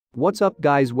What's up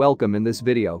guys, welcome in this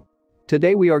video.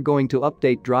 Today we are going to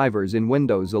update drivers in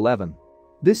Windows 11.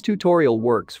 This tutorial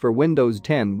works for Windows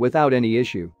 10 without any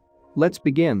issue. Let's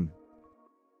begin.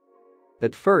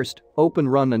 At first, open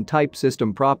Run and type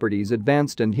System Properties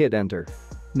Advanced and hit Enter.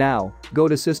 Now, go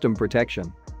to System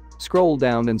Protection. Scroll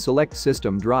down and select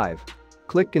System Drive.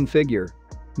 Click Configure.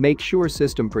 Make sure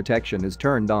System Protection is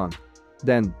turned on.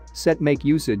 Then, set Make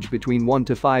Usage between 1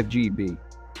 to 5 GB.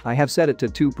 I have set it to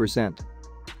 2%.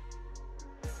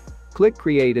 Click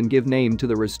Create and give name to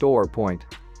the restore point.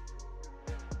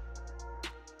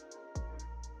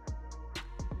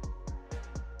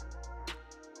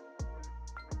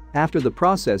 After the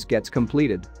process gets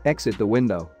completed, exit the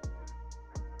window.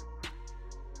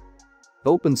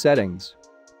 Open Settings.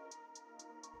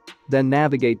 Then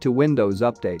navigate to Windows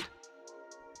Update.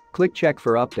 Click Check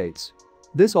for updates.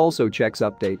 This also checks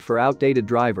update for outdated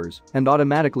drivers and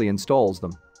automatically installs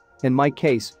them. In my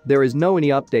case, there is no any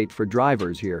update for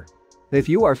drivers here. If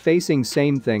you are facing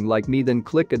same thing like me, then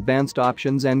click Advanced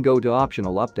Options and go to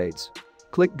Optional Updates.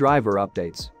 Click Driver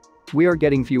Updates. We are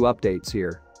getting few updates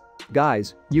here.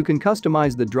 Guys, you can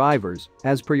customize the drivers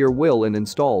as per your will and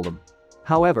install them.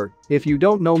 However, if you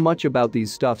don't know much about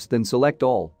these stuffs, then select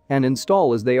all and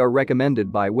install as they are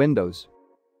recommended by Windows.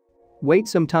 Wait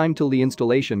some time till the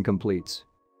installation completes.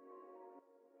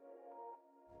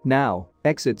 Now,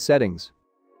 exit Settings.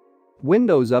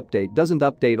 Windows Update doesn't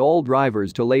update all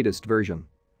drivers to latest version.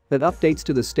 It updates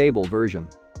to the stable version.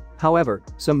 However,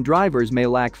 some drivers may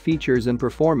lack features and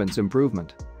performance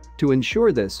improvement. To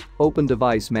ensure this, open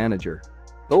Device Manager.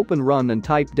 Open Run and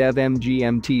type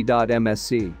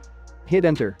dev-mgmt.msc. Hit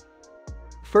Enter.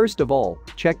 First of all,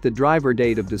 check the driver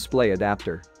date of display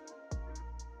adapter.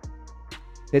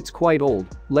 It's quite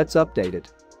old, let's update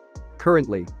it.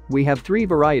 Currently, we have 3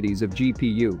 varieties of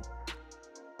GPU.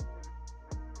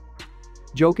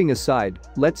 Joking aside,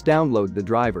 let's download the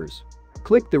drivers.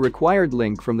 Click the required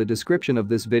link from the description of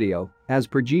this video as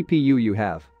per GPU you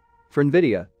have. For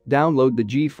NVIDIA, download the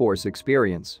GeForce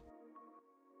Experience.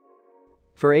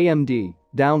 For AMD,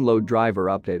 download Driver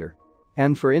Updater.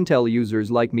 And for Intel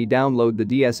users like me, download the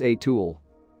DSA tool.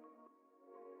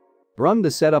 Run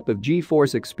the setup of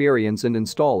GeForce Experience and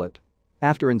install it.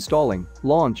 After installing,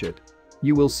 launch it.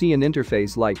 You will see an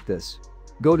interface like this.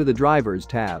 Go to the Drivers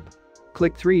tab.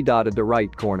 Click 3 dot at the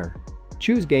right corner.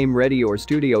 Choose Game Ready or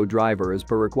Studio Driver as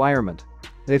per requirement.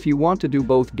 If you want to do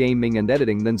both gaming and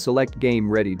editing, then select Game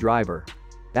Ready Driver.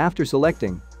 After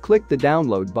selecting, click the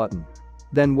Download button.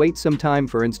 Then wait some time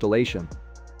for installation.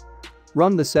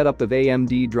 Run the setup of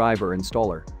AMD Driver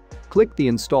Installer. Click the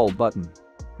Install button.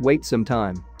 Wait some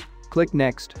time. Click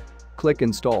Next. Click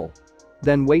Install.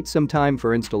 Then wait some time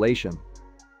for installation.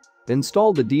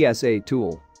 Install the DSA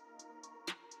tool.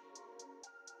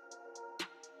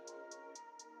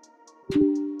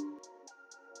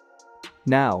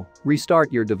 Now,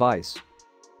 restart your device.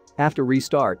 After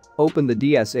restart, open the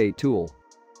DSA tool.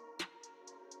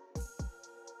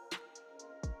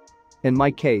 In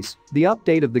my case, the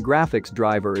update of the graphics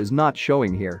driver is not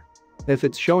showing here. If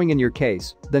it's showing in your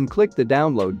case, then click the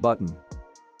download button.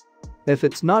 If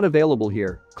it's not available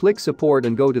here, click Support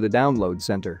and go to the Download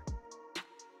Center.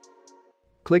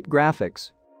 Click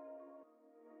Graphics.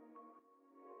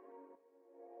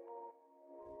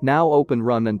 Now open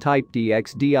Run and type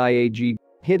DXDIAG,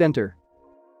 hit Enter.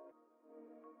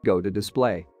 Go to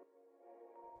Display.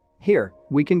 Here,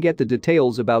 we can get the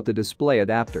details about the display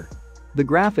adapter. The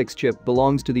graphics chip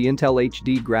belongs to the Intel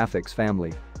HD graphics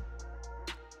family.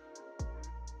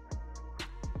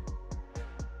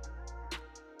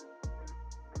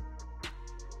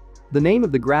 The name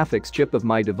of the graphics chip of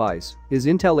my device is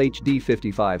Intel HD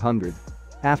 5500.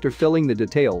 After filling the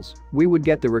details, we would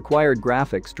get the required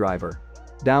graphics driver.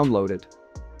 Download it.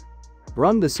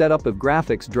 Run the setup of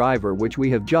graphics driver which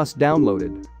we have just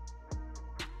downloaded.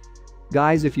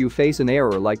 Guys, if you face an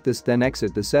error like this, then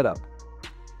exit the setup.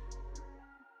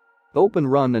 Open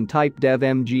Run and type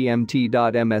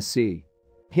dev-mgmt.msc.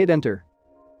 Hit Enter.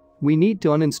 We need to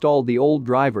uninstall the old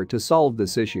driver to solve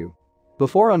this issue.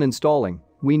 Before uninstalling,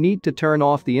 we need to turn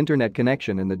off the internet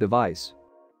connection in the device.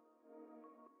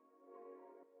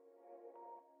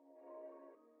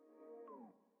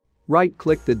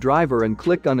 Right-click the driver and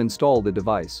click Uninstall the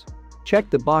device. Check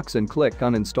the box and click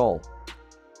Uninstall.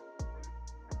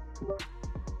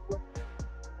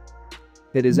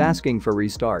 It is asking for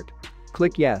restart.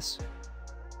 Click Yes.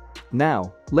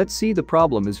 Now, let's see the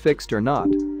problem is fixed or not.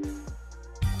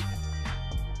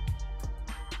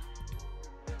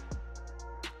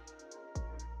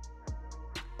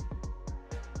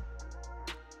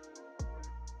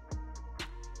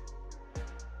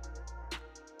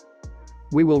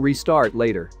 We will restart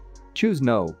later. Choose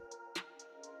No.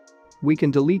 We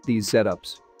can delete these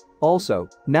setups. Also,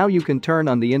 now you can turn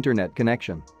on the internet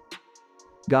connection.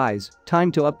 Guys,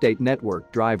 time to update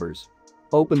network drivers.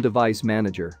 Open Device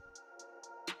Manager.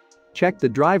 Check the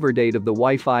driver date of the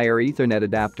Wi-Fi or Ethernet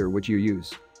adapter which you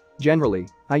use. Generally,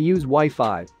 I use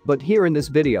Wi-Fi, but here in this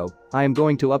video, I am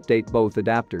going to update both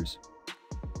adapters.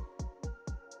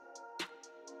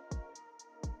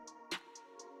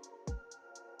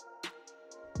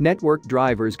 Network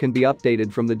drivers can be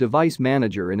updated from the device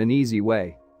manager in an easy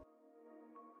way.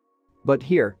 But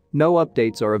here, no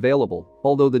updates are available,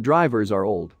 although the drivers are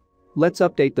old. Let's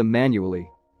update them manually.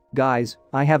 Guys,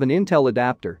 I have an Intel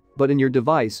adapter, but in your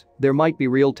device, there might be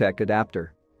Realtek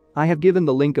Adapter. I have given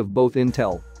the link of both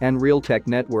Intel and Realtek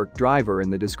network driver in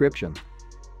the description.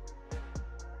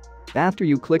 After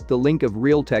you click the link of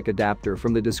Realtek Adapter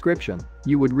from the description,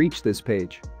 you would reach this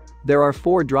page. There are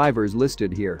 4 drivers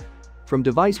listed here. From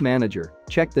Device Manager,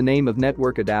 check the name of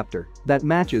network adapter that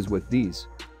matches with these.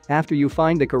 After you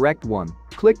find the correct one,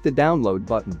 click the download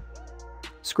button.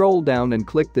 Scroll down and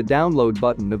click the download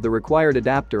button of the required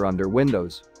adapter under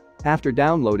Windows. After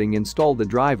downloading, install the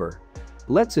driver.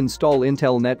 Let's install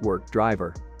Intel network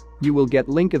driver. You will get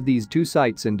link of these 2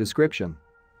 sites in description.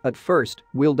 At first,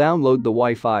 we'll download the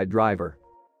Wi-Fi driver.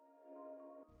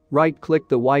 Right-click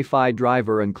the Wi-Fi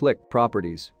driver and click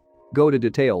Properties. Go to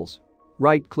Details.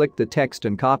 Right-click the text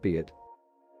and copy it.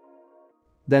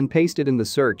 Then paste it in the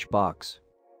search box.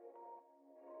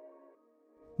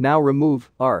 Now remove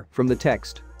R from the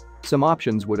text. Some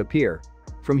options would appear.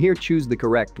 From here, choose the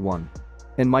correct one.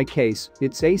 In my case,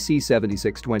 it's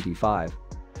AC7625.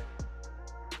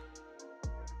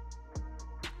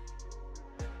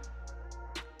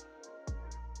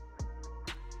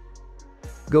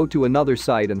 Go to another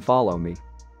site and follow me.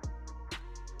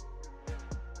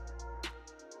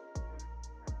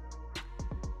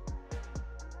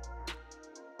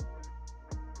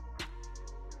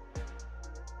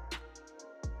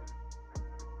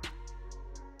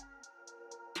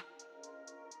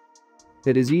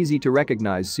 It is easy to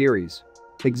recognize series.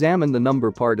 Examine the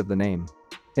number part of the name.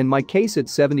 In my case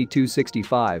it's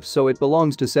 7265, so it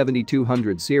belongs to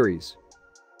 7200 series.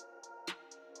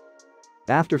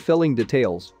 After filling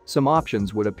details, some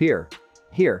options would appear.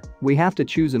 Here, we have to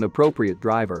choose an appropriate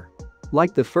driver.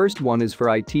 Like the first one is for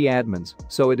IT admins,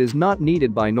 so it is not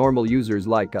needed by normal users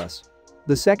like us.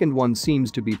 The second one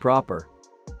seems to be proper.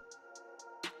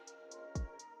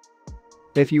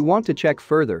 If you want to check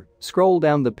further, scroll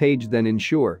down the page, then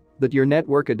ensure that your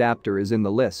network adapter is in the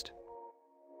list.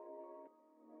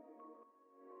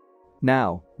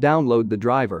 Now, download the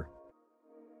driver.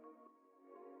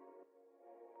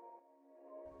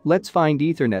 Let's find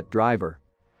Ethernet driver.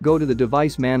 Go to the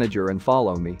Device Manager and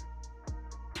follow me.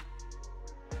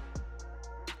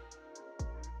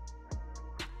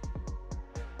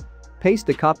 Paste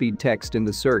the copied text in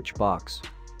the search box.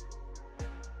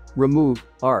 Remove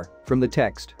R from the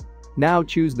text. Now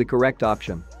choose the correct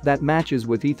option that matches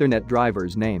with Ethernet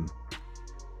driver's name.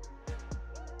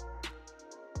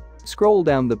 Scroll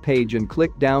down the page and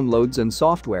click Downloads and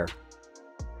Software.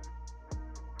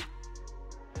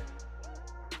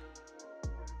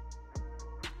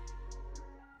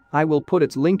 I will put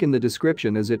its link in the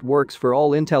description as it works for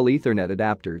all Intel Ethernet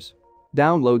adapters.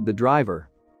 Download the driver.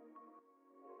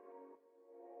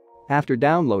 After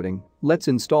downloading, let's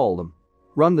install them.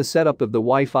 Run the setup of the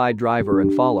Wi-Fi driver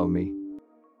and follow me.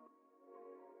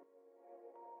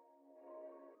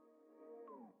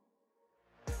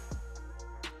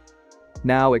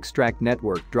 Now extract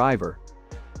network driver.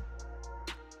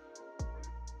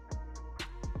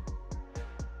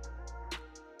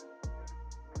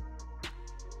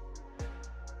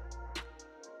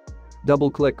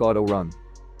 Double-click Auto Run.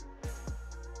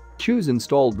 Choose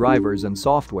Install Drivers and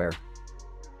Software.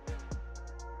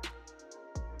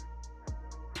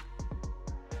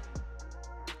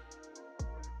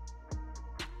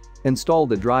 Install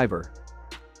the driver.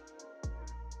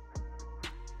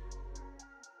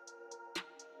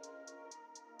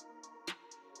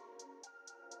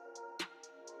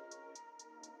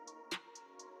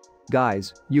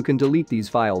 Guys, you can delete these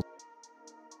files.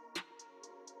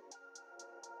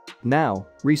 Now,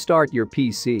 restart your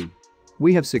PC.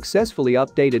 We have successfully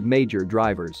updated major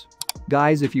drivers.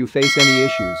 Guys, if you face any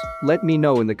issues, let me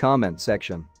know in the comment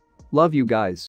section. Love you guys.